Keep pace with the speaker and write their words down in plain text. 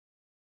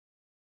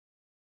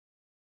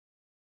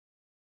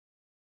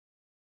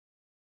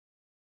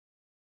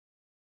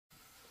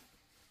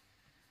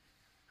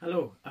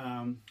Hello,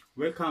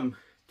 welcome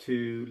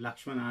to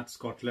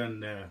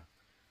LakshmanArt-Scotland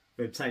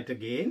website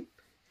again,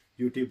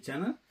 YouTube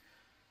channel.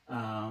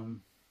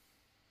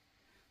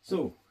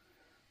 So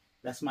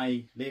that's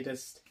my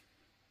latest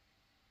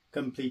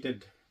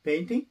completed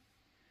painting.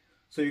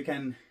 So you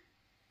can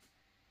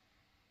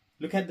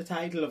look at the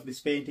title of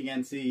this painting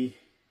and see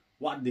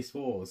what this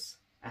was.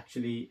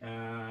 Actually,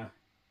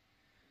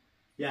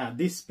 yeah,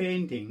 this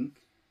painting,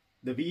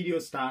 the video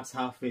starts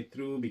halfway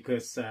through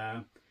because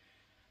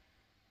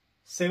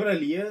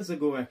several years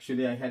ago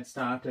actually I had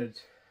started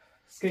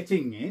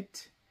sketching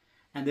it,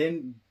 and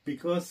then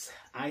because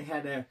I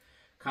had a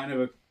kind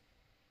of a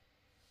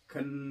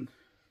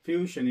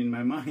confusion in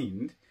my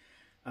mind,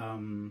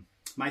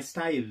 my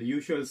style,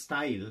 usual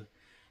style,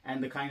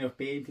 and the kind of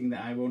painting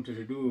that I wanted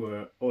to do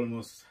were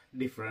almost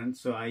different.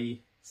 So I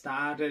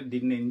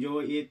didn't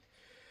enjoy it,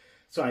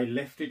 so I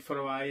left it for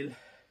a while.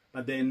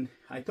 But then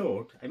I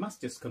thought I must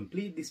just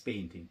complete this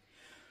painting.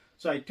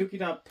 So I took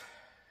it up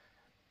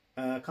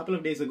a couple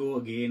of days ago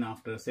again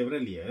after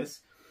several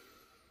years.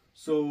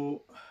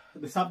 So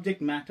the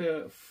subject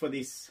matter for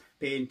this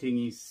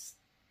painting is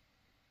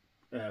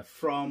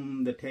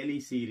from the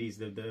tele-series,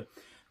 the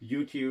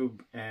YouTube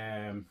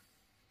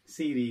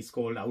series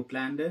called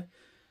Outlander,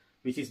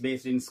 which is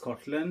based in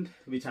Scotland,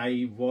 which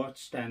I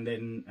watched, and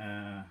then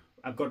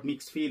I've got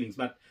mixed feelings.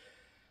 But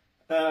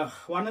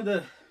one of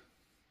the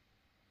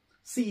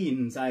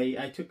scenes,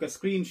 I took a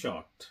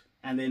screenshot,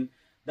 and then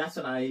that's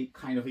what I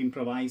kind of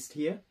improvised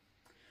here.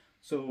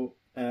 So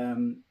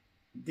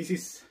this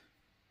is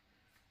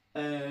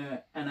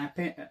an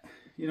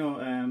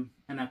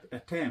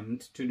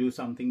attempt to do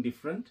something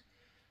different,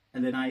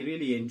 and then I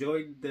really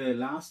enjoyed the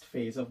last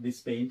phase of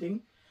this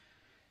painting.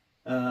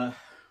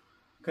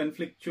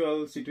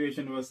 Conflictual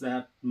situation was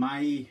that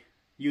my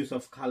use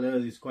of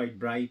colors is quite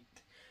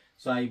bright,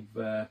 so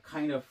I've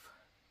kind of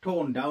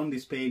toned down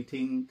this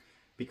painting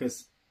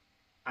because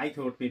I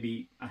thought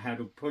maybe I had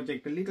to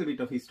project a little bit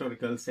of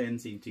historical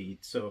sense into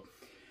it. So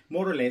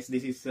more or less,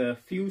 this is a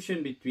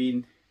fusion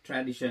between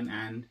tradition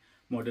and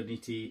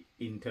modernity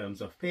in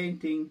terms of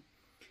painting.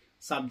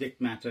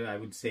 Subject matter, I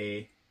would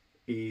say,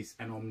 is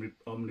an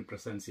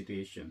omnipresent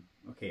situation.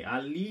 Okay,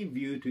 I'll leave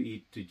you to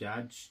it to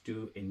judge,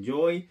 to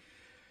enjoy,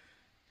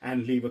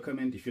 and leave a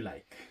comment if you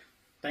like.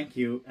 Thank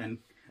you, and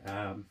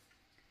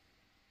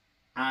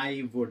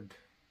I would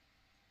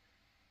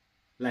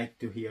like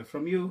to hear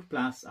from you.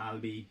 Plus, I'll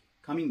be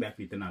coming back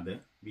with another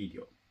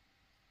video.